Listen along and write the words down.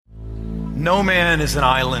No man is an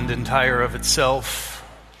island entire of itself.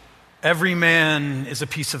 Every man is a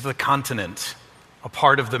piece of the continent, a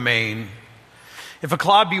part of the main. If a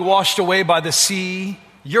cloud be washed away by the sea,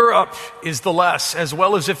 Europe is the less, as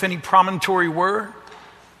well as if any promontory were,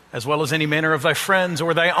 as well as any manner of thy friends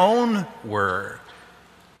or thy own were.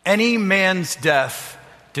 Any man's death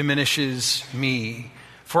diminishes me,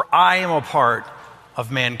 for I am a part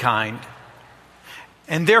of mankind.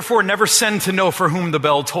 And therefore never send to know for whom the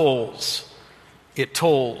bell tolls. It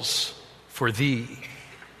tolls for thee.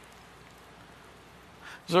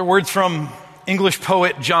 Those are words from English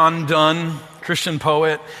poet John Donne, Christian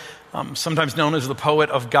poet, sometimes known as the poet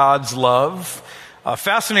of God's love. A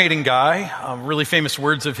fascinating guy, really famous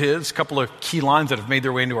words of his, a couple of key lines that have made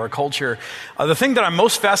their way into our culture. The thing that I'm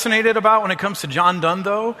most fascinated about when it comes to John Donne,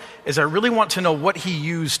 though, is I really want to know what he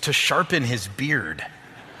used to sharpen his beard.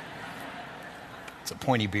 It's a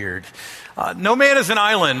pointy beard. No man is an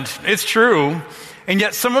island, it's true, and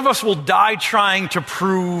yet some of us will die trying to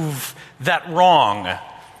prove that wrong.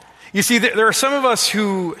 You see, there are some of us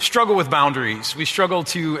who struggle with boundaries. We struggle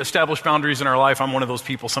to establish boundaries in our life. I'm one of those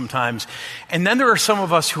people sometimes. And then there are some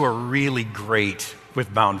of us who are really great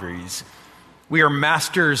with boundaries. We are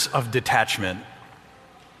masters of detachment.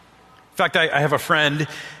 In fact, I have a friend,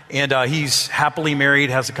 and he's happily married,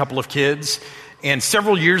 has a couple of kids. And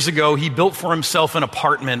several years ago, he built for himself an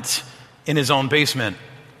apartment in his own basement.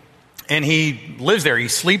 And he lives there. He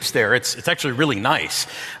sleeps there. It's actually really nice.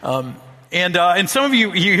 And some of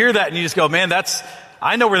you hear that and you just go, man,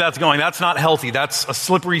 I know where that's going. That's not healthy. That's a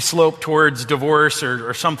slippery slope towards divorce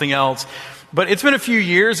or something else. But it's been a few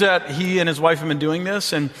years that he and his wife have been doing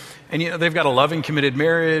this, and you know, they've got a loving, committed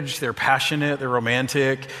marriage. They're passionate. They're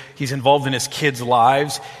romantic. He's involved in his kids'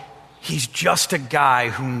 lives. He's just a guy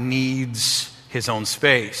who needs his own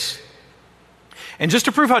space. And just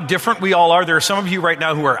to prove how different we all are, there are some of you right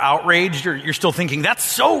now who are outraged. You're still thinking, that's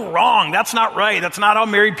so wrong. That's not right. That's not how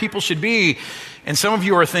married people should be. And some of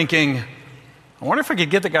you are thinking, I wonder if I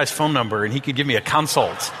could get the guy's phone number and he could give me a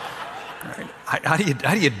consult. Right? How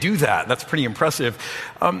do you do that? That's pretty impressive.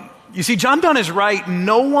 You see, John Donne is right.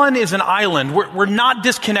 No one is an island. We're not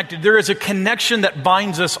disconnected. There is a connection that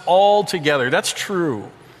binds us all together. That's true.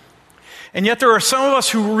 And yet there are some of us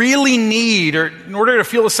who really need, or in order to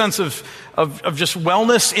feel a sense of just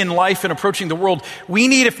wellness in life and approaching the world, we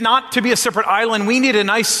need, if not to be a separate island, we need a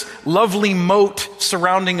nice, lovely moat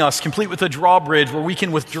surrounding us, complete with a drawbridge where we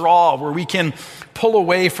can withdraw, where we can pull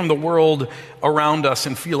away from the world around us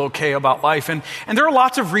and feel okay about life. And there are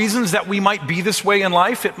lots of reasons that we might be this way in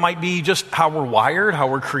life. It might be just how we're wired, how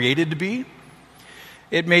we're created to be.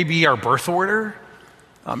 It may be our birth order.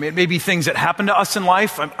 It may be things that happen to us in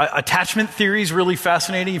life. Attachment theory is really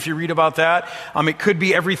fascinating if you read about that. It could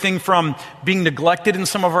be everything from being neglected in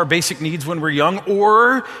some of our basic needs when we're young,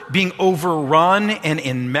 or being overrun and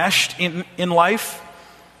enmeshed in life.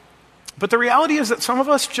 But the reality is that some of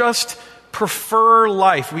us just prefer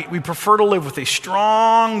life. We prefer to live with a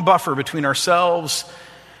strong buffer between ourselves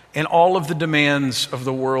and all of the demands of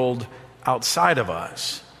the world outside of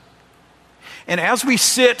us. And as we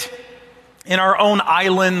sit in our own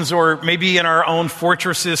islands, or maybe in our own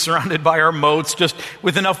fortresses surrounded by our moats, just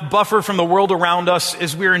with enough buffer from the world around us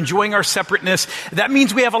as we're enjoying our separateness, that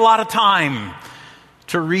means we have a lot of time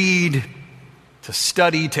to read, to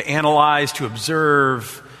study, to analyze, to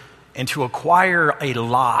observe, and to acquire a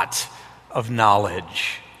lot of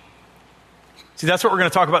knowledge. See, that's what we're going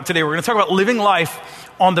to talk about today. We're going to talk about living life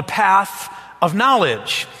on the path of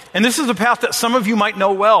knowledge. And this is a path that some of you might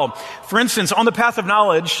know well. For instance, on the path of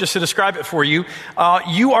knowledge, just to describe it for you,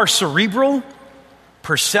 you are cerebral,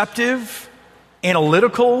 perceptive,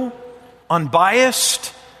 analytical,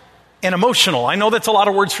 unbiased, and emotional. I know that's a lot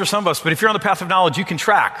of words for some of us, but if you're on the path of knowledge, you can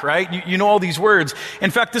track, right? You know all these words.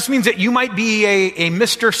 In fact, this means that you might be a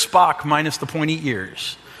Mr. Spock minus the pointy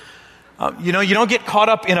ears. You don't get caught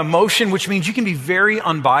up in emotion, which means you can be very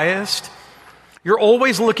unbiased. You're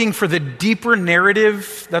always looking for the deeper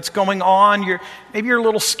narrative that's going on. Maybe you're a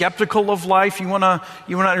little skeptical of life. You want to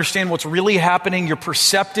understand what's really happening. You're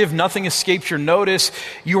perceptive. Nothing escapes your notice.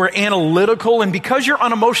 You are analytical. And because you're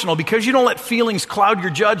unemotional, because you don't let feelings cloud your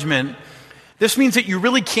judgment, this means that you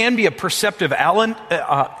really can be a perceptive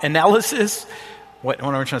analysis. What am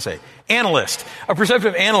I trying to say? Analyst. A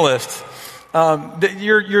perceptive analyst.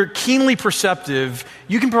 You're keenly perceptive.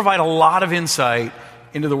 You can provide a lot of insight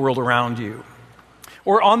into the world around you.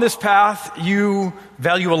 Or on this path, you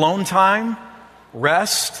value alone time,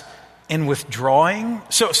 rest, and withdrawing.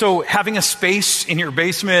 So having a space in your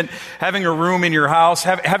basement, having a room in your house,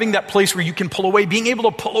 having that place where you can pull away, being able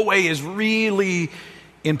to pull away is really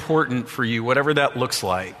important for you, whatever that looks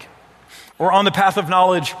like. Or on the path of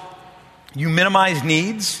knowledge, You minimize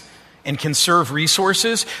needs and conserve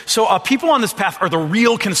resources. So people on this path are the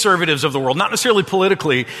real conservatives of the world, not necessarily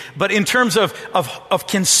politically, but in terms of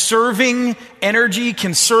conserving energy,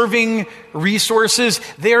 conserving resources.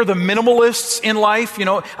 They are the minimalists in life. You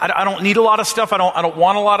know, I don't need a lot of stuff. I don't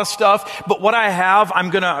want a lot of stuff. But what I have, I'm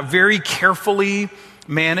going to very carefully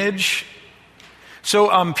manage.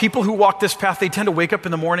 So people who walk this path, they tend to wake up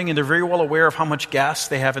in the morning and they're very well aware of how much gas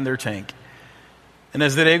they have in their tank. And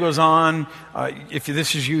as the day goes on, if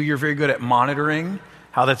this is you, you're very good at monitoring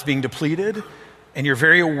how that's being depleted. And you're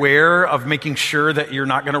very aware of making sure that you're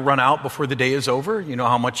not going to run out before the day is over. You know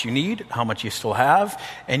how much you need, how much you still have,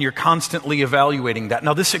 and you're constantly evaluating that.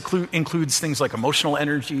 Now, this includes things like emotional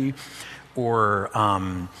energy or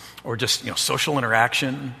just social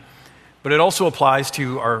interaction. But it also applies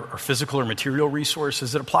to our physical or material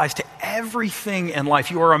resources. It applies to everything in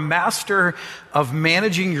life. You are a master of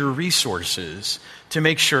managing your resources to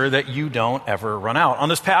make sure that you don't ever run out. On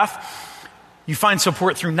this path, you find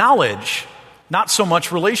support through knowledge, not so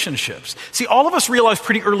much relationships. See, all of us realize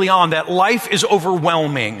pretty early on that life is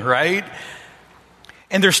overwhelming, right?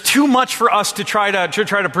 And there's too much for us to try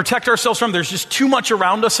to protect ourselves from. There's just too much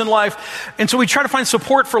around us in life. And so we try to find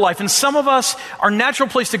support for life. And some of us, our natural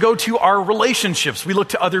place to go to are relationships. We look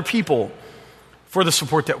to other people for the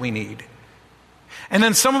support that we need. And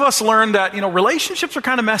then some of us learn that, relationships are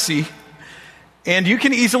kind of messy. And you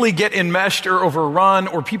can easily get enmeshed or overrun,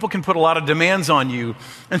 or people can put a lot of demands on you.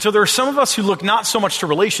 And so there are some of us who look not so much to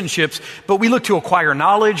relationships, but we look to acquire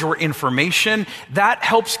knowledge or information. That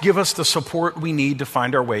helps give us the support we need to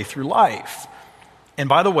find our way through life. And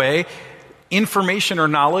by the way, information or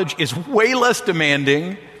knowledge is way less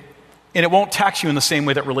demanding, and it won't tax you in the same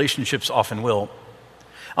way that relationships often will.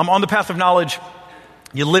 On the path of knowledge,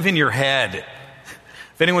 you live in your head.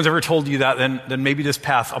 If anyone's ever told you that, then maybe this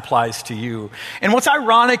path applies to you. And what's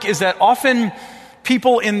ironic is that often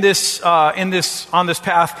people on this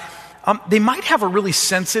path, they might have a really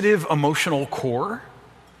sensitive emotional core,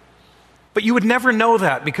 but you would never know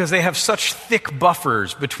that because they have such thick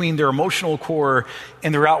buffers between their emotional core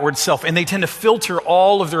and their outward self, and they tend to filter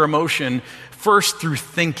all of their emotion first through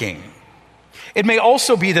thinking. It may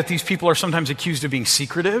also be that these people are sometimes accused of being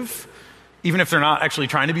secretive, even if they're not actually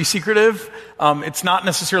trying to be secretive. It's not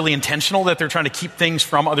necessarily intentional that they're trying to keep things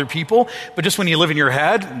from other people, but just when you live in your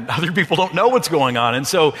head, other people don't know what's going on. And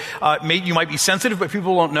so you might be sensitive, but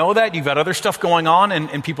people don't know that. You've got other stuff going on,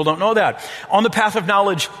 and people don't know that. On the path of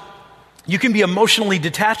knowledge, you can be emotionally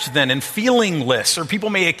detached then and feelingless, or people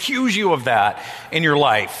may accuse you of that in your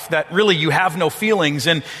life, that really you have no feelings.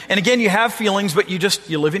 And again, you have feelings, but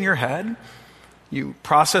you live in your head. You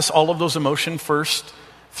process all of those emotions first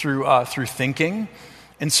through thinking.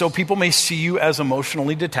 And so people may see you as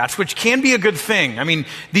emotionally detached, which can be a good thing. I mean,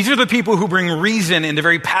 these are the people who bring reason into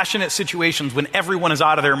very passionate situations when everyone is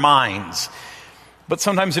out of their minds. But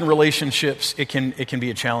sometimes in relationships, it can be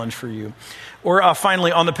a challenge for you. Or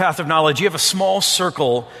finally, on the path of knowledge, you have a small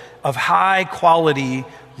circle of high quality,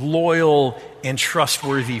 loyal, and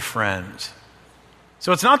trustworthy friends.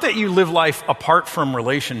 So it's not that you live life apart from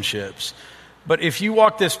relationships, but if you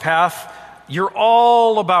walk this path, you're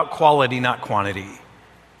all about quality, not quantity.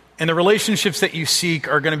 And the relationships that you seek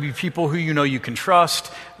are going to be people who you can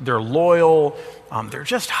trust. They're loyal. They're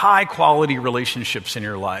just high quality relationships in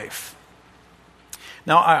your life.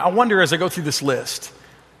 Now, I wonder as I go through this list,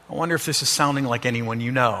 I wonder if this is sounding like anyone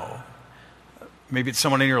you know. Maybe it's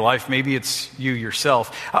someone in your life. Maybe it's you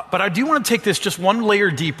yourself. But I do want to take this just one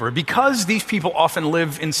layer deeper. Because these people often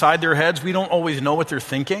live inside their heads, we don't always know what they're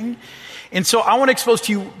thinking. And so I want to expose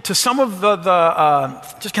to you to some of the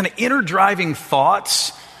just kind of inner driving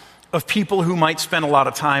thoughts of people who might spend a lot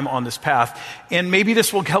of time on this path. And maybe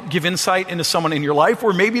this will help give insight into someone in your life,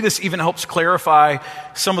 or maybe this even helps clarify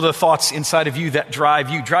some of the thoughts inside of you that drive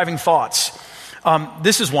you, driving thoughts.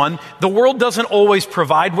 This is one. The world doesn't always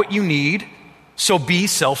provide what you need, so be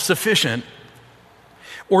self-sufficient.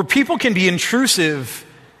 Or people can be intrusive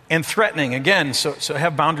and threatening. Again, so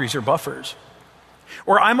have boundaries or buffers.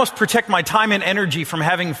 Or I must protect my time and energy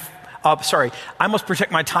I must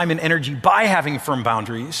protect my time and energy by having firm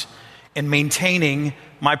boundaries and maintaining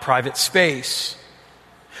my private space.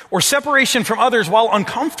 Or separation from others, while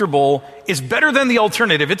uncomfortable, is better than the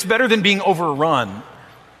alternative. It's better than being overrun.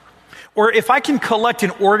 Or if I can collect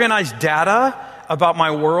and organize data about my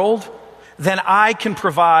world, then I can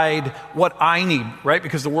provide what I need, right?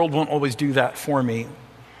 Because the world won't always do that for me.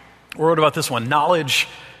 Or what about this one? Knowledge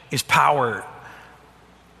is power.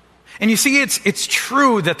 And you see, it's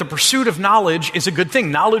true that the pursuit of knowledge is a good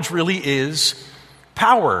thing. Knowledge really is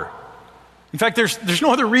power. In fact, there's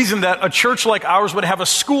no other reason that a church like ours would have a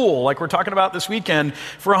school, like we're talking about this weekend,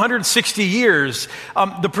 for 160 years.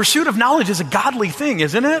 The pursuit of knowledge is a godly thing,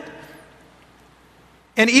 isn't it?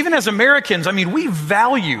 And even as Americans, we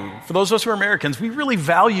value, for those of us who are Americans, we really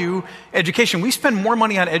value education. We spend more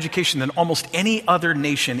money on education than almost any other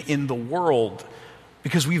nation in the world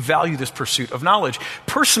because we value this pursuit of knowledge.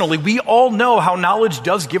 Personally, we all know how knowledge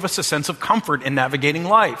does give us a sense of comfort in navigating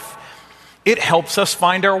life. It helps us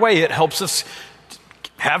find our way. It helps us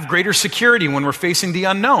have greater security when we're facing the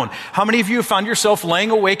unknown. How many of you have found yourself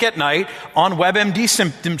laying awake at night on WebMD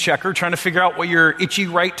symptom checker trying to figure out what your itchy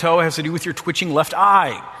right toe has to do with your twitching left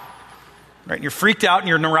eye? Right? And you're freaked out and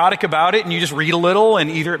you're neurotic about it and you just read a little and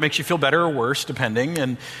either it makes you feel better or worse,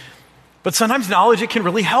 depending. But sometimes knowledge, it can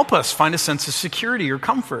really help us find a sense of security or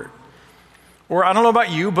comfort. Or I don't know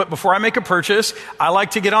about you, but before I make a purchase, I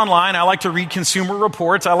like to get online. I like to read consumer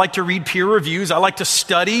reports. I like to read peer reviews. I like to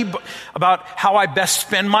study about how I best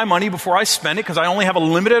spend my money before I spend it because I only have a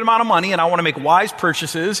limited amount of money and I want to make wise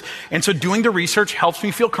purchases. And so doing the research helps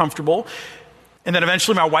me feel comfortable. And then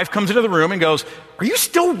eventually my wife comes into the room and goes, "Are you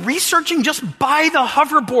still researching? Just buy the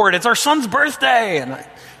hoverboard. It's our son's birthday." And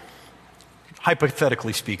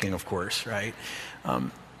hypothetically speaking, of course, right?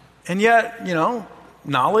 And yet,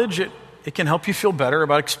 knowledge, it can help you feel better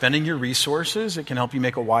about expending your resources. It can help you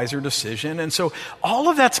make a wiser decision. And so all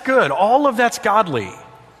of that's good. All of that's godly.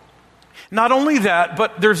 Not only that,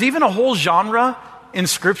 but there's even a whole genre in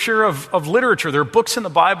Scripture of literature. There are books in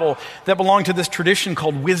the Bible that belong to this tradition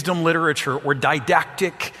called wisdom literature or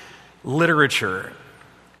didactic literature.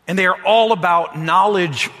 And they are all about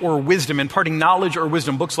knowledge or wisdom, imparting knowledge or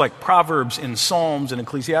wisdom. Books like Proverbs and Psalms and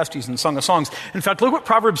Ecclesiastes and Song of Songs. In fact, look what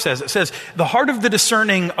Proverbs says. It says, "The heart of the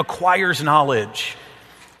discerning acquires knowledge,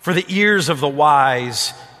 for the ears of the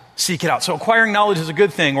wise seek it out." So acquiring knowledge is a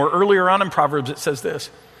good thing. Or earlier on in Proverbs, it says this,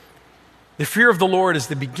 "The fear of the Lord is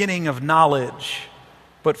the beginning of knowledge,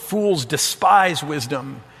 but fools despise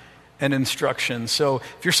wisdom and instruction." So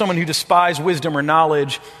if you're someone who despises wisdom or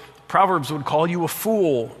knowledge, Proverbs would call you a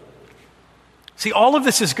fool. See, all of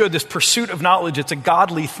this is good, this pursuit of knowledge. It's a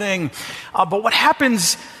godly thing. But what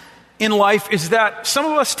happens in life is that some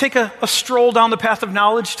of us take a stroll down the path of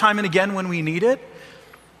knowledge time and again when we need it.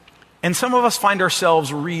 And some of us find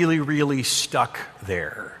ourselves really, really stuck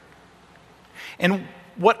there. And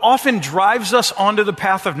what often drives us onto the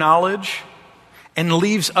path of knowledge and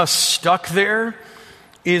leaves us stuck there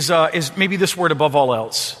is maybe this word above all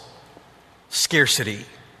else: scarcity.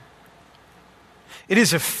 It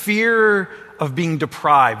is a fear of being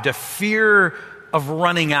deprived, a fear of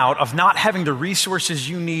running out, of not having the resources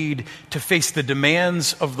you need to face the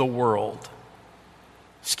demands of the world.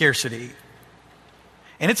 Scarcity.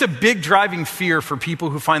 And it's a big driving fear for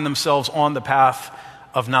people who find themselves on the path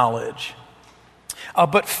of knowledge.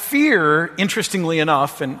 But fear, interestingly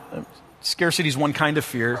enough, and scarcity is one kind of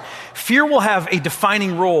fear, fear will have a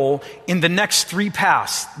defining role in the next 3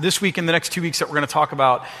 paths this week and the next 2 weeks that we're going to talk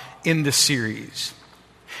about in this series.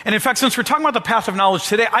 And in fact, since we're talking about the path of knowledge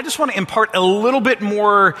today, I just want to impart a little bit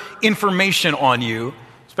more information on you,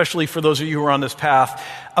 especially for those of you who are on this path,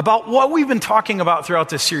 about what we've been talking about throughout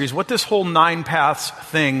this series, what this whole 9 paths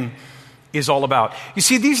thing is all about. You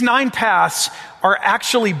see, these 9 paths are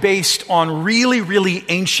actually based on really, really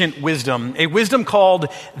ancient wisdom, a wisdom called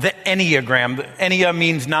the Enneagram. The Ennea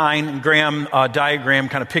means 9, gram, diagram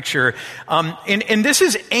kind of picture. And this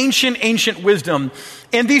is ancient wisdom.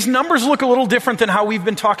 And these numbers look a little different than how we've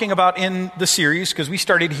been talking about in the series, because we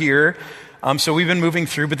started here. So we've been moving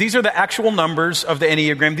through. But these are the actual numbers of the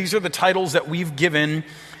Enneagram. These are the titles that we've given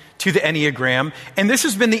to the Enneagram. And this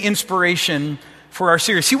has been the inspiration for our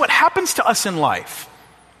series. See, what happens to us in life,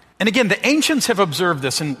 and again, the ancients have observed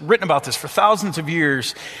this and written about this for thousands of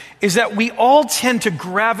years, is that we all tend to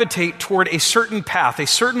gravitate toward a certain path, a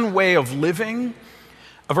certain way of living,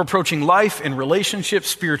 of approaching life and relationships,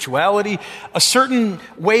 spirituality, a certain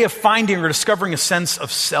way of finding or discovering a sense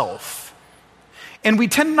of self. And we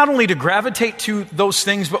tend not only to gravitate to those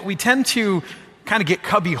things, but we tend to kind of get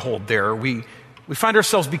cubbyholed there. We find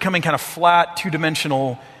ourselves becoming kind of flat,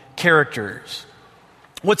 two-dimensional characters.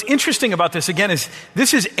 What's interesting about this, again, is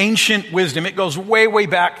this is ancient wisdom. It goes way, way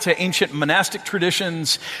back to ancient monastic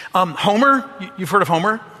traditions. Homer, you've heard of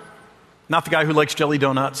Homer? Not the guy who likes jelly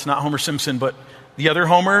donuts, not Homer Simpson, but the other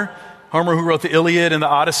Homer who wrote the Iliad and the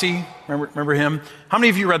Odyssey. Remember him? How many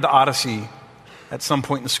of you read the Odyssey? At some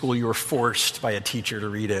point in the school, you were forced by a teacher to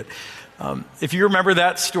read it. If you remember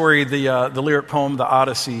that story, the lyric poem, the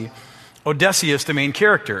Odyssey, Odysseus, the main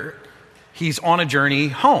character, he's on a journey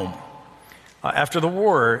home after the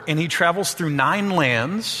war, and he travels through 9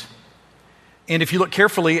 lands And if you look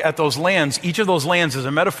carefully at those lands, each of those lands is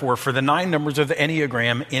a metaphor for the 9 numbers of the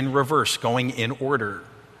Enneagram in reverse, going in order.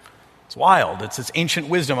 It's wild. It's this ancient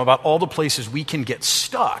wisdom about all the places we can get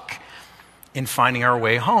stuck in finding our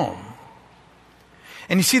way home.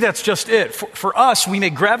 And you see, that's just it. For us, we may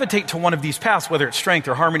gravitate to one of these paths, whether it's strength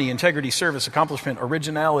or harmony, integrity, service, accomplishment,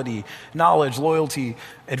 originality, knowledge, loyalty,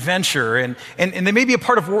 adventure. And they may be a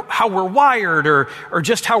part of how we're wired or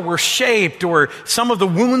just how we're shaped or some of the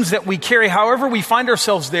wounds that we carry. However we find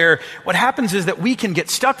ourselves there, what happens is that we can get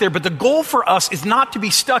stuck there. But the goal for us is not to be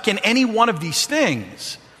stuck in any one of these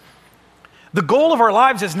things. The goal of our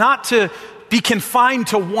lives is not to be confined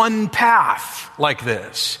to one path like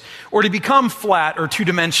this, or to become flat or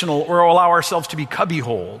two-dimensional, or allow ourselves to be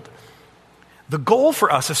cubbyholed. The goal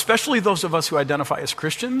for us, especially those of us who identify as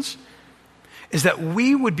Christians, is that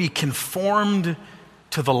we would be conformed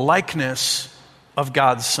to the likeness of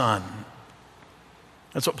God's Son.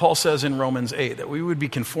 That's what Paul says in Romans 8, that we would be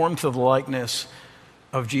conformed to the likeness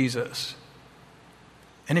of Jesus.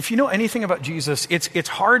 And if you know anything about Jesus, it's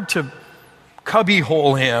hard to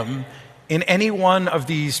cubbyhole him in any one of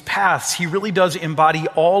these paths. He really does embody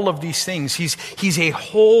all of these things. He's a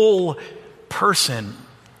whole person.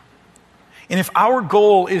 And if our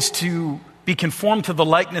goal is to be conformed to the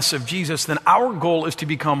likeness of Jesus, then our goal is to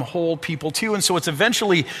become whole people too. And so it's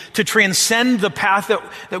eventually to transcend the path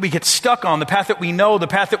that we get stuck on, the path that we know, the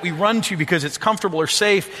path that we run to because it's comfortable or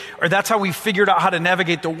safe, or that's how we figured out how to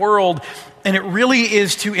navigate the world. And it really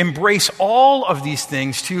is to embrace all of these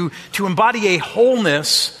things, to embody a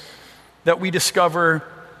wholeness that we discover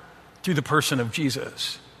through the person of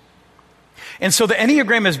Jesus. And so the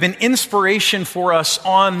Enneagram has been inspiration for us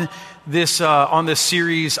on this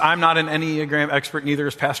series. I'm not an Enneagram expert, neither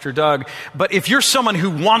is Pastor Doug. But if you're someone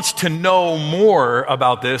who wants to know more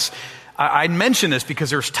about this, I mention this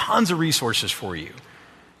because there's tons of resources for you.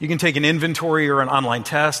 You can take an inventory or an online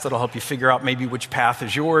test that'll help you figure out maybe which path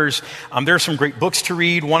is yours. There are some great books to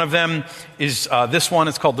read. One of them is this one.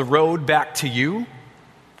 It's called The Road Back to You.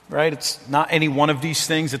 Right? It's not any one of these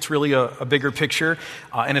things. It's really a bigger picture.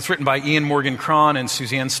 And it's written by Ian Morgan Cron and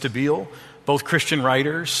Suzanne Stabile, both Christian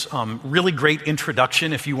writers. Really great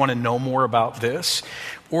introduction if you want to know more about this.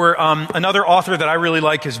 Or another author that I really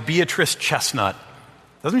like is Beatrice Chestnut.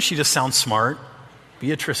 Doesn't she just sound smart?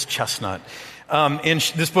 Beatrice Chestnut. In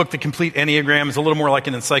this book, The Complete Enneagram, is a little more like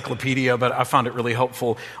an encyclopedia, but I found it really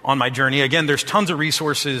helpful on my journey. Again, there's tons of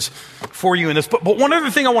resources for you in this book. But one other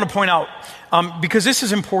thing I want to point out, because this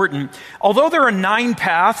is important, although there are 9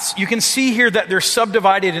 paths, you can see here that they're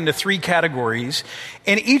subdivided into 3 categories.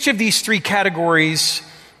 And each of these 3 categories,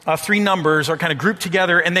 3 numbers, are kind of grouped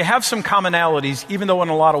together, and they have some commonalities, even though in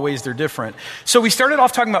a lot of ways they're different. So we started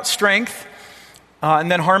off talking about strength,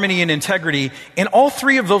 and then harmony and integrity. And all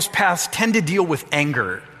 3 of those paths tend to deal with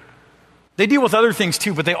anger. They deal with other things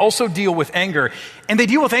too, but they also deal with anger. And they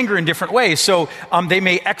deal with anger in different ways. So they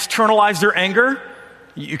may externalize their anger.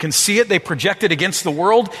 You can see it. They project it against the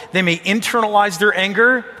world. They may internalize their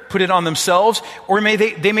anger, put it on themselves, or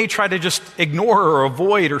they may try to just ignore or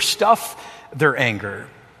avoid or stuff their anger.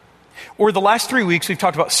 Or the last 3 weeks, we've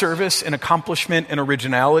talked about service and accomplishment and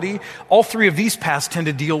originality. All 3 of these paths tend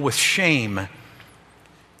to deal with shame.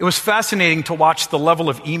 It was fascinating to watch the level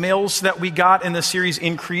of emails that we got in this series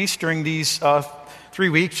increase during these 3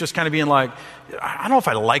 weeks, just kind of being like, I don't know if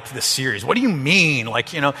I liked this series. What do you mean? Like,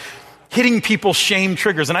 hitting people's shame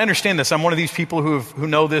triggers. And I understand this. I'm one of these people who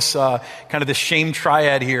know this kind of this shame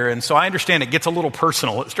triad here. And so I understand it gets a little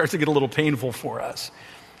personal. It starts to get a little painful for us.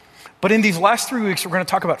 But in these last 3 weeks, we're going to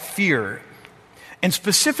talk about fear. And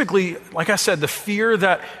specifically, like I said, the fear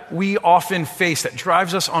that we often face that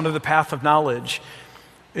drives us onto the path of knowledge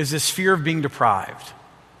is this fear of being deprived,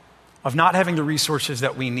 of not having the resources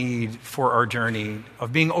that we need for our journey,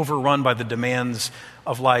 of being overrun by the demands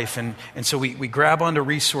of life. And so we grab onto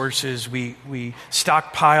resources, we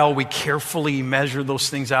stockpile, we carefully measure those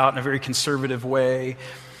things out in a very conservative way.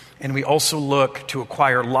 And we also look to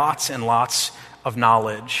acquire lots and lots of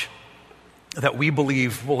knowledge that we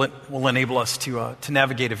believe will enable us to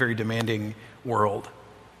navigate a very demanding world.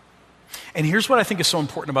 And here's what I think is so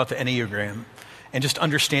important about the Enneagram and just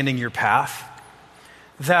understanding your path,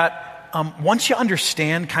 that once you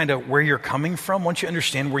understand kind of where you're coming from, once you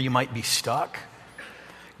understand where you might be stuck,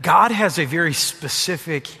 God has a very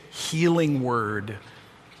specific healing word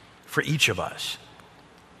for each of us.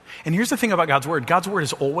 And here's the thing about God's word. God's word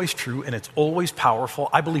is always true and it's always powerful.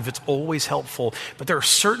 I believe it's always helpful. But there are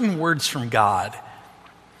certain words from God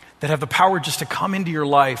that have the power just to come into your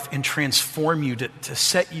life and transform you, to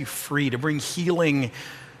set you free, to bring healing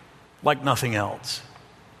like nothing else.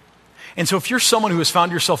 And so if you're someone who has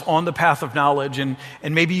found yourself on the path of knowledge and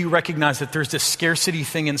maybe you recognize that there's this scarcity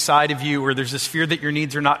thing inside of you, or there's this fear that your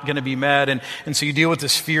needs are not going to be met, and so you deal with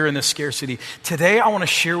this fear and this scarcity, today I want to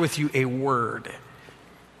share with you a word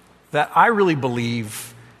that I really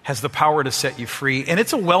believe has the power to set you free. And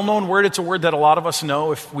it's a well-known word. It's a word that a lot of us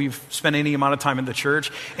know if we've spent any amount of time in the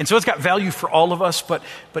church. And so it's got value for all of us. But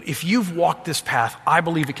if you've walked this path, I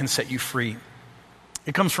believe it can set you free.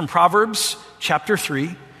 It comes from Proverbs chapter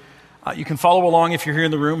 3. You can follow along if you're here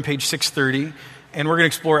in the room, page 630. And we're going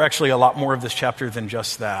to explore actually a lot more of this chapter than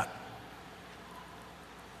just that.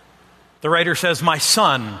 The writer says, "My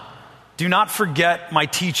son, do not forget my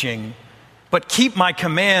teaching, but keep my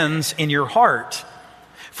commands in your heart.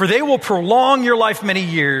 For they will prolong your life many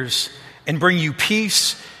years and bring you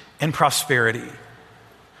peace and prosperity."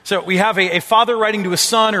 So we have a father writing to his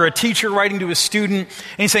son, or a teacher writing to his student,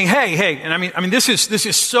 and he's saying, hey, and I mean, this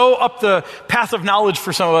is so up the path of knowledge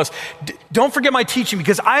for some of us. Don't forget my teaching,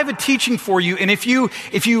 because I have a teaching for you. And if you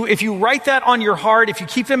write that on your heart, if you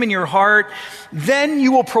keep them in your heart, then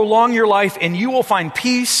you will prolong your life and you will find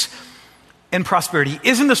peace and prosperity.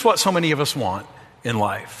 Isn't this what so many of us want in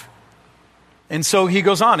life? And so he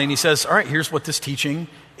goes on and he says, all right, here's what this teaching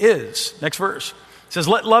is. Next verse. It says,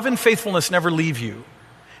 "Let love and faithfulness never leave you.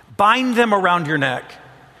 Bind them around your neck.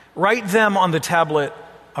 Write them on the tablet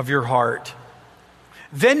of your heart.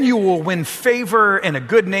 Then you will win favor and a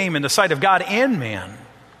good name in the sight of God and man.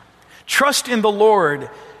 Trust in the Lord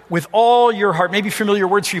with all your heart." Maybe familiar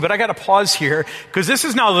words for you, but I got to pause here, because this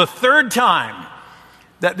is now the third time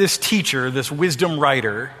that this teacher, this wisdom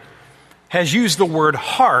writer, has used the word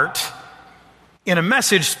heart in a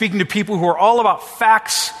message speaking to people who are all about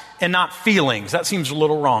facts and not feelings. That seems a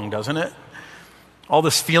little wrong, doesn't it? All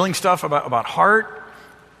this feeling stuff about heart.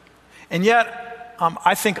 And yet,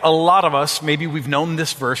 I think a lot of us, maybe we've known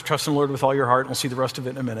this verse, trust in the Lord with all your heart, and we'll see the rest of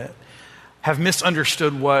it in a minute, have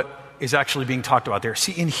misunderstood what is actually being talked about there.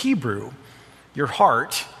 See, in Hebrew, your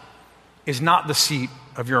heart is not the seat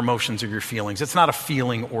of your emotions or your feelings. It's not a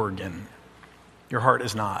feeling organ. Your heart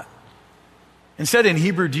is not. Instead, in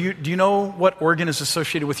Hebrew, do you know what organ is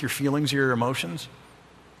associated with your feelings or your emotions?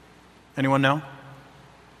 Anyone know?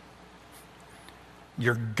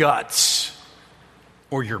 Your guts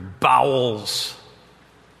or your bowels.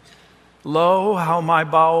 "Lo, how my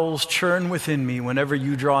bowels churn within me whenever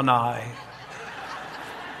you draw nigh."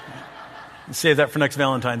 Save that for next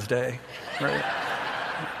Valentine's Day, right?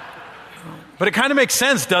 But it kind of makes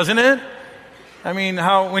sense, doesn't it? I mean,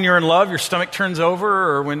 how when you're in love, your stomach turns over,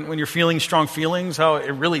 or when you're feeling strong feelings, how it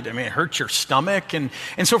really, it hurts your stomach. And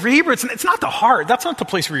so for Hebrew, it's not the heart. That's not the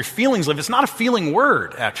place where your feelings live. It's not a feeling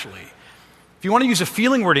word, actually. If you want to use a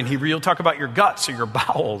feeling word in Hebrew, you'll talk about your guts or your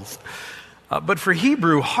bowels. But for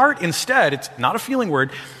Hebrew, heart instead, it's not a feeling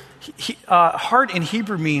word. Heart in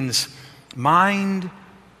Hebrew means mind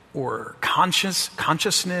or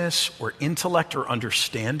consciousness or intellect or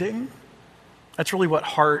understanding. That's really what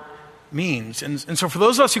heart means. And so for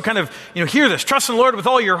those of us who kind of hear this, trust in the Lord with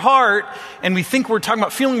all your heart, and we think we're talking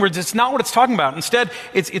about feeling words, it's not what it's talking about. Instead,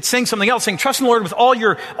 it's saying something else, saying trust in the Lord with all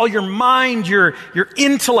your mind, your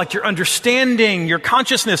intellect, your understanding, your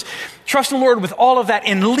consciousness. Trust in the Lord with all of that,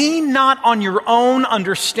 and lean not on your own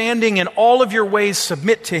understanding. In all of your ways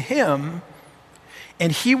submit to Him,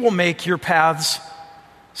 and He will make your paths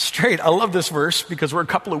straight. I love this verse because we're a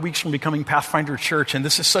couple of weeks from becoming Pathfinder Church, and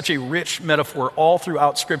this is such a rich metaphor all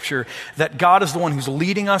throughout Scripture that God is the one who's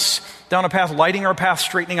leading us down a path, lighting our path,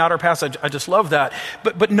 straightening out our paths. I just love that.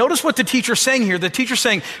 But notice what the teacher's saying here. The teacher's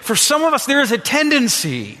saying, for some of us, there is a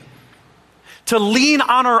tendency to lean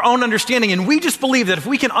on our own understanding, and we just believe that if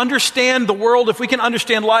we can understand the world, if we can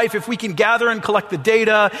understand life, if we can gather and collect the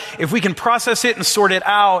data, if we can process it and sort it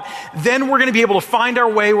out, then we're going to be able to find our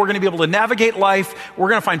way, we're going to be able to navigate life, we're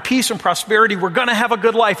going to find peace and prosperity, we're going to have a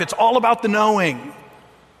good life. It's all about the knowing.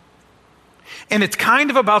 And it's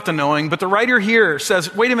kind of about the knowing, but the writer here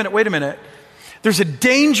says, wait a minute. There's a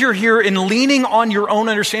danger here in leaning on your own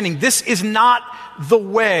understanding. This is not the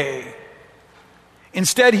way.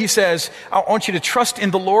 Instead, he says, I want you to trust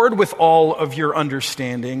in the Lord with all of your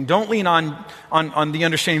understanding. Don't lean on the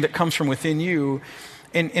understanding that comes from within you.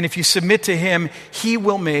 And if you submit to Him, He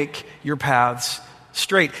will make your paths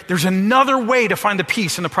straight. There's another way to find the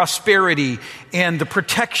peace and the prosperity and the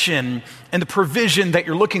protection and the provision that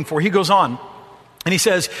you're looking for. He goes on and he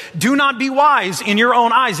says, do not be wise in your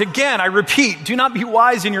own eyes. Again, I repeat, do not be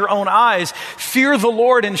wise in your own eyes. Fear the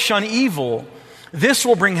Lord and shun evil. This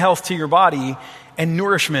will bring health to your body and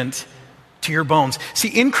nourishment to your bones. See,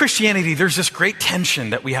 in Christianity, there's this great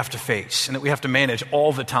tension that we have to face and that we have to manage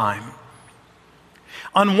all the time.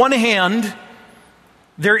 On one hand,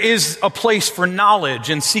 there is a place for knowledge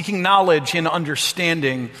and seeking knowledge and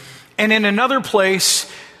understanding. And in another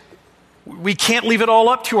place, we can't leave it all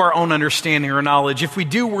up to our own understanding or knowledge. If we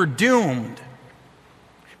do, we're doomed.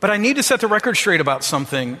 But I need to set the record straight about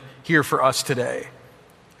something here for us today.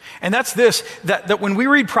 And that's this, that when we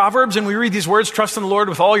read Proverbs and we read these words, trust in the Lord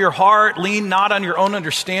with all your heart, lean not on your own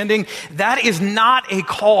understanding, that is not a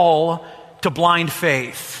call to blind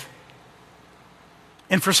faith.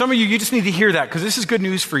 And for some of you, you just need to hear that because this is good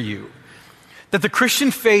news for you. That the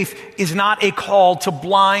Christian faith is not a call to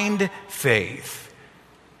blind faith.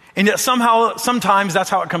 And yet sometimes that's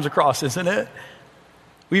how it comes across, isn't it?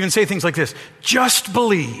 We even say things like this, just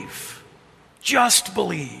believe, just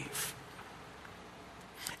believe.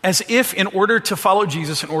 As if in order to follow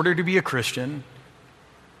Jesus, in order to be a Christian,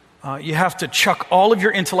 you have to chuck all of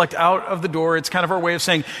your intellect out of the door. It's kind of our way of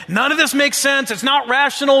saying, none of this makes sense. It's not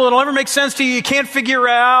rational. It'll never make sense to you. You can't figure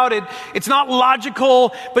it out. It's not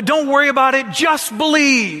logical, but don't worry about it. Just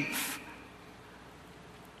believe.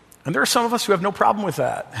 And there are some of us who have no problem with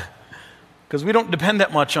that because we don't depend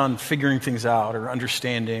that much on figuring things out or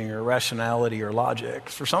understanding or rationality or logic.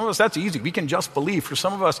 For some of us, that's easy. We can just believe. For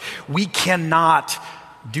some of us, we cannot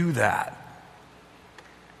do that.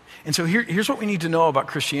 And so here's what we need to know about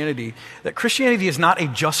Christianity, that Christianity is not a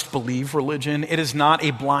just believe religion. It is not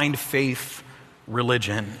a blind faith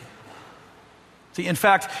religion. See, in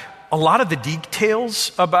fact, a lot of the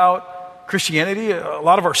details about Christianity, a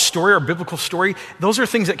lot of our story, our biblical story, those are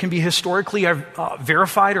things that can be historically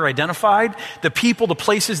verified or identified. The people, the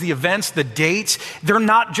places, the events, the dates, they're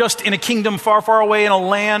not just in a kingdom far, far away in a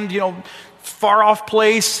land, far off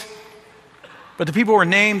place. But the people were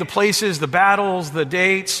named, the places, the battles, the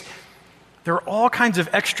dates. There are all kinds of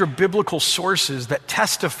extra biblical sources that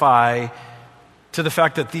testify to the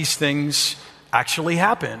fact that these things actually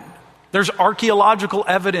happened. There's archaeological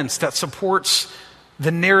evidence that supports the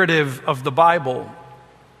narrative of the Bible.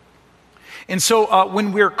 And so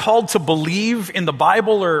when we're called to believe in the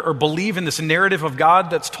Bible or believe in this narrative of God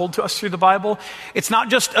that's told to us through the Bible, it's not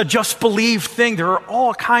just a just believe thing. There are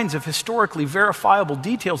all kinds of historically verifiable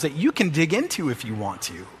details that you can dig into if you want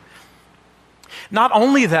to. Not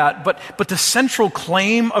only that, but the central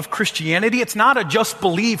claim of Christianity, it's not a just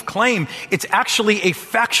believe claim. It's actually a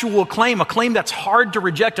factual claim, a claim that's hard to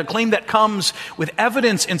reject, a claim that comes with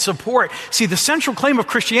evidence and support. See, the central claim of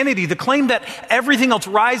Christianity, the claim that everything else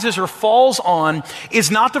rises or falls on,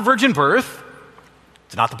 is not the virgin birth.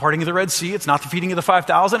 It's not the parting of the Red Sea. It's not the feeding of the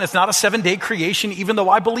 5,000. It's not a 7-day creation, even though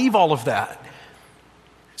I believe all of that.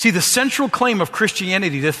 See, the central claim of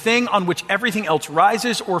Christianity, the thing on which everything else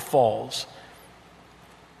rises or falls,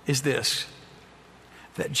 is this,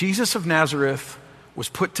 that Jesus of Nazareth was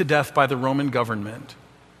put to death by the Roman government.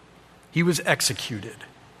 He was executed.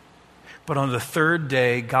 But on the third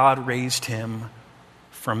day, God raised him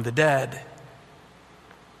from the dead.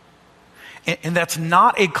 And that's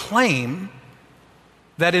not a claim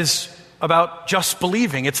that is about just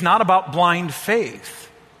believing. It's not about blind faith.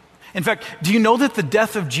 In fact, do you know that the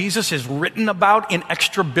death of Jesus is written about in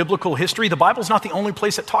extra biblical history? The Bible's not the only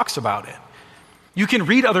place that talks about it. You can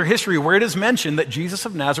read other history where it is mentioned that Jesus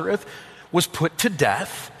of Nazareth was put to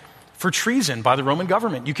death for treason by the Roman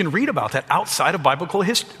government. You can read about that outside of biblical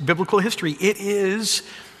history. It is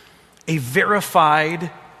a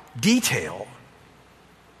verified detail.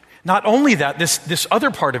 Not only that, this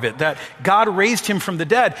other part of it, that God raised him from the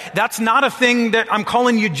dead, that's not a thing that I'm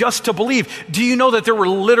calling you just to believe. Do you know that there were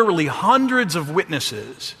literally hundreds of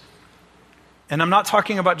witnesses? And I'm not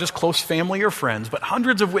talking about just close family or friends, but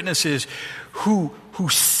hundreds of witnesses who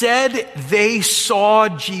said they saw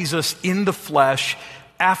Jesus in the flesh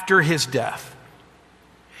after his death.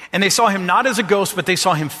 And they saw him not as a ghost, but they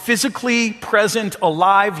saw him physically present,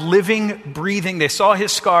 alive, living, breathing. They saw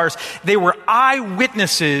his scars. They were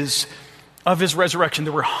eyewitnesses of his resurrection.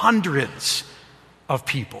 There were hundreds of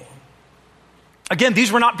people. Again,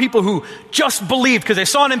 these were not people who just believed because they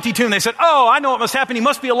saw an empty tomb. They said, oh, I know what must happen. He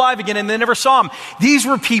must be alive again. And they never saw him. These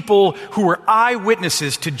were people who were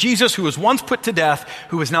eyewitnesses to Jesus, who was once put to death,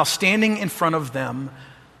 who is now standing in front of them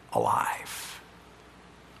alive.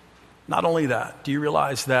 Not only that, do you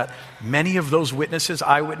realize that many of those witnesses,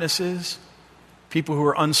 eyewitnesses, people who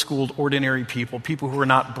were unschooled, ordinary people who were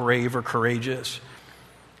not brave or courageous,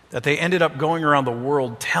 that they ended up going around the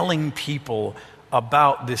world telling people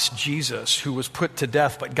about this Jesus who was put to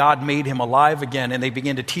death, but God made him alive again. And they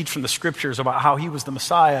began to teach from the scriptures about how he was the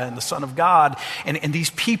Messiah and the Son of God. And these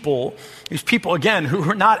people again, who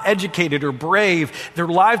were not educated or brave, their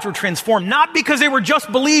lives were transformed, not because they were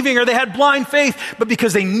just believing or they had blind faith, but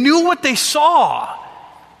because they knew what they saw.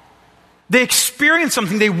 They experienced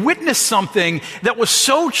something, they witnessed something that was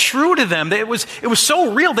so true to them, that it was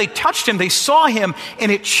so real. They touched him, they saw him,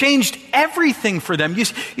 and it changed everything for them. You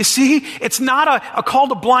see, it's not a call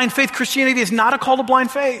to blind faith. Christianity is not a call to blind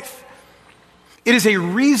faith. It is a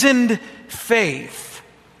reasoned faith.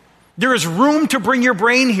 There is room to bring your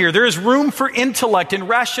brain here. There is room for intellect and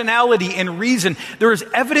rationality and reason. There is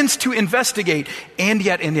evidence to investigate, and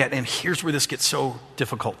yet, and here's where this gets so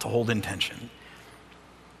difficult to hold in tension,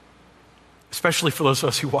 especially for those of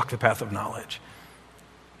us who walk the path of knowledge.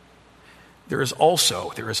 There is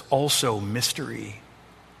also mystery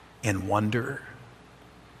and wonder.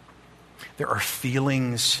 There are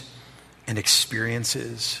feelings and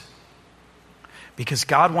experiences, because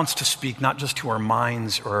God wants to speak not just to our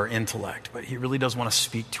minds or our intellect, but he really does want to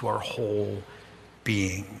speak to our whole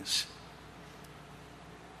beings.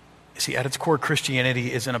 You see, at its core,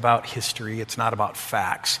 Christianity isn't about history. It's not about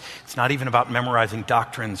facts. It's not even about memorizing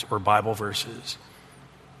doctrines or Bible verses.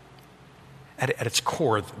 At its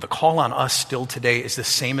core, the call on us still today is the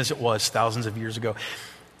same as it was thousands of years ago.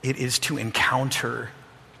 It is to encounter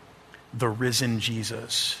the risen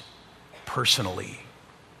Jesus personally,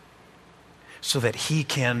 so that he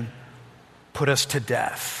can put us to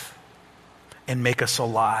death and make us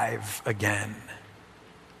alive again.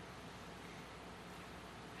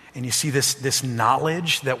 And you see this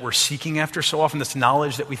knowledge that we're seeking after so often, this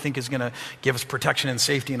knowledge that we think is going to give us protection and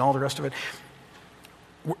safety and all the rest of it,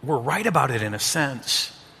 we're right about it in a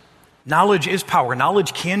sense. Knowledge is power.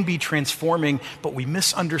 Knowledge can be transforming, but we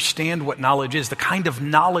misunderstand what knowledge is. The kind of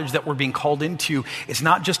knowledge that we're being called into is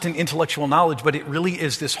not just an intellectual knowledge, but it really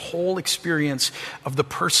is this whole experience of the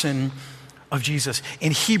person of Jesus.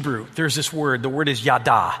 In Hebrew, there's this word. The word is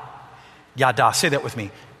yada. Yada. Say that with me.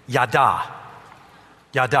 Yada.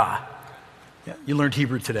 Yada. Yeah, you learned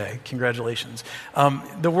Hebrew today. Congratulations.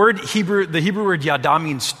 The Hebrew word yada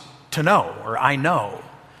means to know, or I know.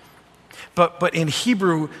 But in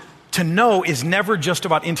Hebrew, to know is never just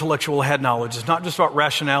about intellectual head knowledge. It's not just about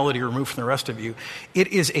rationality removed from the rest of you. It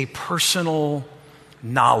is a personal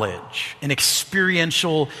knowledge, an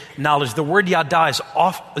experiential knowledge. The word yada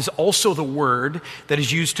is also the word that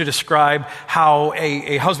is used to describe how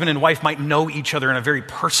a husband and wife might know each other in a very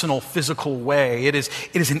personal, physical way. It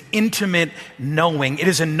is an intimate knowing. It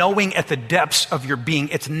is a knowing at the depths of your being.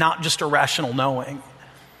 It's not just a rational knowing.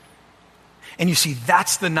 And you see,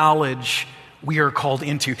 that's the knowledge we are called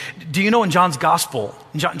into. Do you know in John's gospel,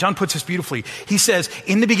 John puts this beautifully. He says,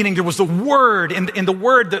 in the beginning there was the word, and the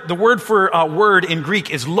word for word in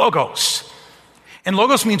Greek is logos. And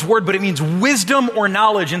logos means word, but it means wisdom or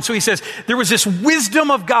knowledge. And so he says, there was this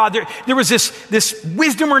wisdom of God. There was this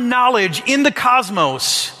wisdom or knowledge in the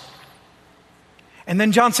cosmos. And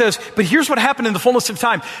then John says, but here's what happened in the fullness of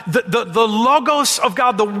time. The logos of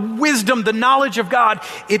God, the wisdom, the knowledge of God,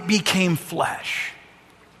 it became flesh.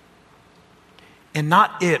 And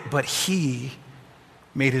not it, but he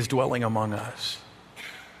made his dwelling among us.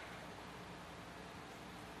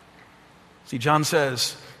 See, John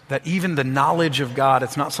says that even the knowledge of God,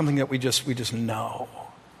 it's not something that we just know.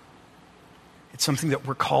 It's something that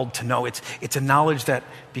we're called to know. It's a knowledge that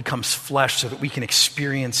becomes flesh so that we can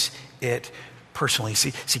experience it personally.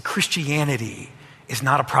 See, Christianity is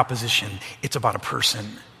not a proposition. It's about a person.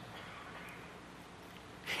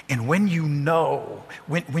 And when you know,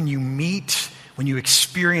 when you meet, when you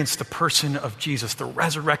experience the person of Jesus, the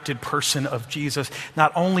resurrected person of Jesus,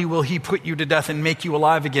 not only will he put you to death and make you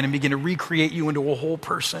alive again and begin to recreate you into a whole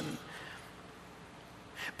person,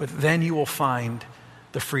 but then you will find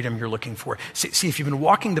the freedom you're looking for. See, if you've been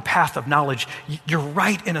walking the path of knowledge, you're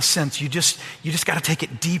right in a sense. You just got to take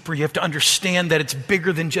it deeper. You have to understand that it's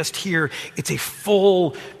bigger than just here. It's a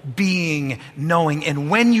full being knowing. And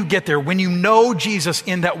when you get there, when you know Jesus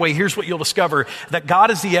in that way, here's what you'll discover: that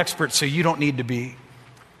God is the expert, so you don't need to be.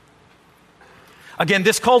 Again,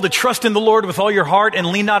 this call to trust in the Lord with all your heart and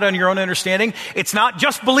lean not on your own understanding, it's not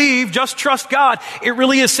just believe, just trust God. It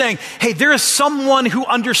really is saying, hey, there is someone who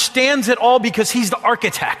understands it all because he's the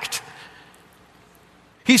architect.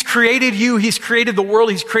 He's created you, he's created the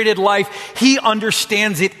world, he's created life. He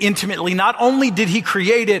understands it intimately. Not only did he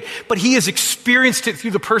create it, but he has experienced it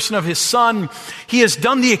through the person of his Son. He has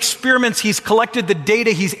done the experiments, he's collected the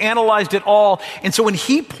data, he's analyzed it all. And so when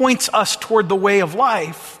he points us toward the way of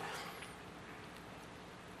life,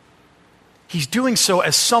 he's doing so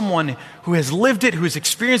as someone who has lived it, who has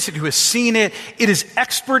experienced it, who has seen it. It is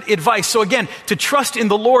expert advice. So again, to trust in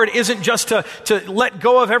the Lord isn't just to let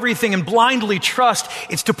go of everything and blindly trust.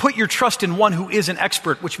 It's to put your trust in one who is an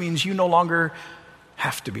expert, which means you no longer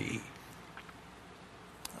have to be.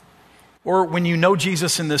 Or when you know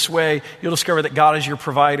Jesus in this way, you'll discover that God is your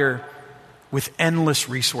provider. with endless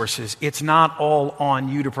resources. It's not all on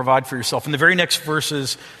you to provide for yourself. In the very next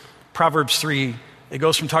verses, Proverbs 3, it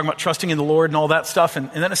goes from talking about trusting in the Lord and all that stuff, and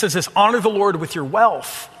then it says this: honor the Lord with your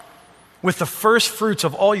wealth, with the first fruits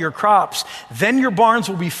of all your crops. Then your barns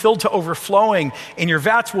will be filled to overflowing, and your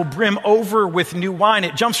vats will brim over with new wine.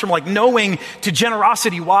 It jumps from like knowing to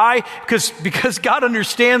generosity. Why? Because God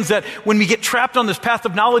understands that when we get trapped on this path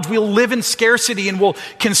of knowledge, we'll live in scarcity and we'll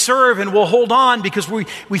conserve and we'll hold on because we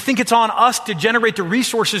think it's on us to generate the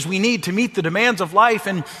resources we need to meet the demands of life.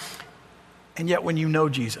 And yet when you know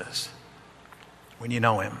Jesus, when you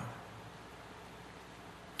know him,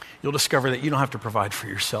 you'll discover that you don't have to provide for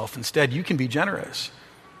yourself. Instead, you can be generous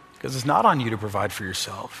because it's not on you to provide for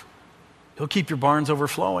yourself. He'll keep your barns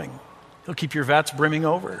overflowing. He'll keep your vats brimming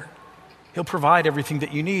over. He'll provide everything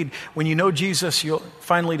that you need. When you know Jesus, you'll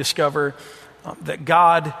finally discover that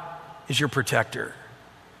God is your protector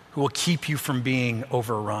who will keep you from being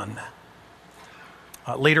overrun.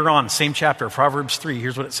 Later on, same chapter, Proverbs 3,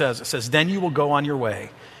 here's what it says. It says, then you will go on your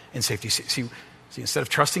way in safety. See, instead of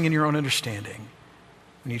trusting in your own understanding,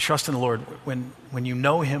 when you trust in the Lord, when you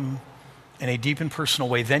know him in a deep and personal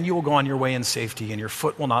way, then you will go on your way in safety and your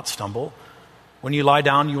foot will not stumble. When you lie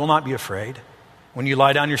down, you will not be afraid. When you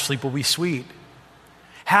lie down, your sleep will be sweet.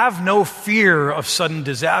 Have no fear of sudden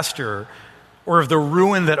disaster or of the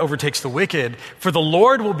ruin that overtakes the wicked, for the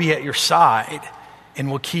Lord will be at your side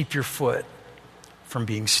and will keep your foot from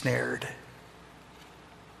being snared.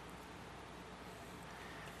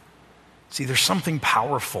 See, there's something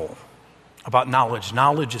powerful about knowledge.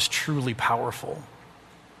 Knowledge is truly powerful.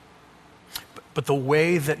 But the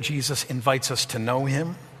way that Jesus invites us to know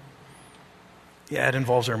him, yeah, it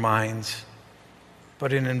involves our minds,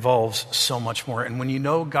 but it involves so much more. And when you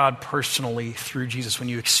know God personally through Jesus, when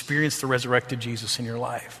you experience the resurrected Jesus in your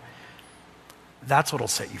life, that's what will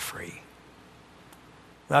set you free.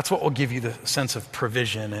 That's what will give you the sense of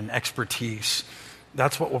provision and expertise.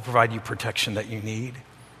 That's what will provide you protection that you need.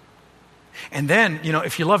 And then,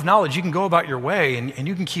 if you love knowledge, you can go about your way and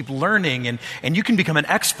you can keep learning and you can become an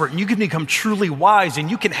expert and you can become truly wise and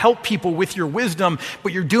you can help people with your wisdom,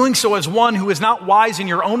 but you're doing so as one who is not wise in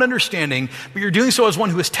your own understanding, but you're doing so as one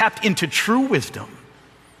who has tapped into true wisdom.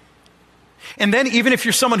 And then even if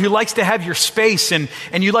you're someone who likes to have your space and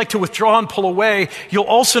you like to withdraw and pull away, you'll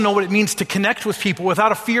also know what it means to connect with people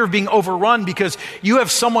without a fear of being overrun because you have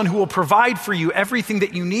someone who will provide for you everything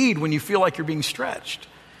that you need when you feel like you're being stretched.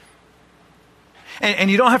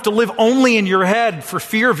 And you don't have to live only in your head for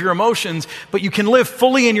fear of your emotions, but you can live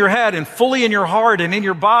fully in your head and fully in your heart and in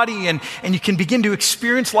your body, and you can begin to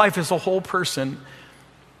experience life as a whole person,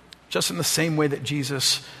 just in the same way that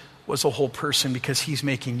Jesus was a whole person because he's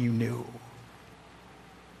making you new.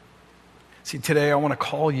 See, today I want to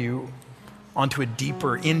call you into a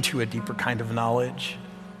deeper kind of knowledge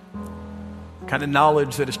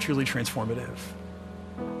that is truly transformative.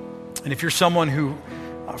 And if you're someone who,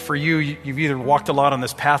 for you, you've either walked a lot on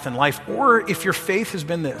this path in life, or if your faith has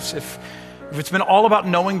been this, if it's been all about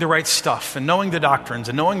knowing the right stuff and knowing the doctrines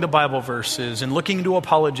and knowing the Bible verses and looking into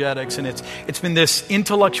apologetics, and it's been this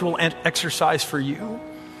intellectual exercise for you,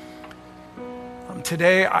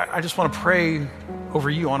 today I just want to pray over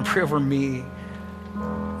you. I want to pray over me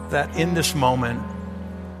that in this moment,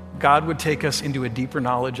 God would take us into a deeper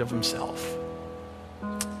knowledge of himself.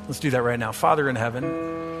 Let's do that right now. Father in heaven,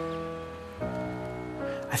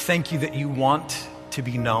 I thank you that you want to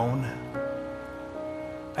be known.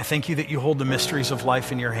 I thank you that you hold the mysteries of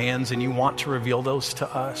life in your hands and you want to reveal those to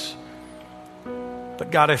us. But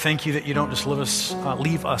God, I thank you that you don't just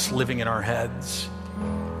leave us living in our heads,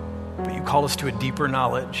 but you call us to a deeper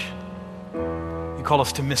knowledge. You call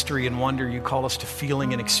us to mystery and wonder. You call us to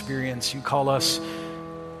feeling and experience. You call us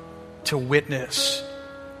to witness,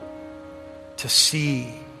 to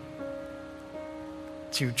see,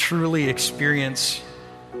 to truly experience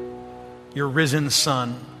your risen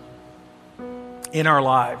Son in our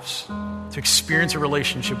lives, to experience a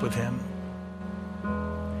relationship with him.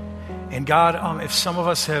 And God, if some of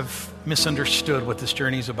us have misunderstood what this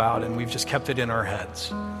journey is about and we've just kept it in our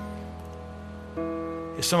heads,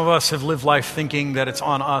 if some of us have lived life thinking that it's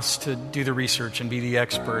on us to do the research and be the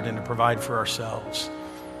expert and to provide for ourselves,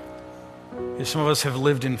 if some of us have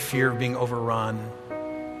lived in fear of being overrun,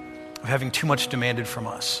 of having too much demanded from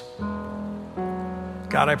us,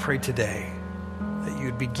 God, I pray today that you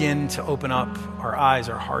would begin to open up our eyes,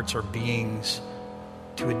 our hearts, our beings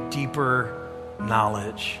to a deeper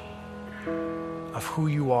knowledge of who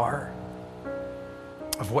you are,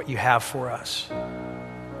 of what you have for us,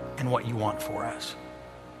 and what you want for us,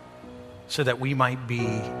 so that we might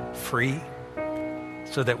be free,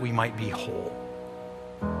 so that we might be whole.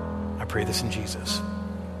 I pray this in Jesus.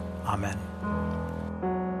 Amen.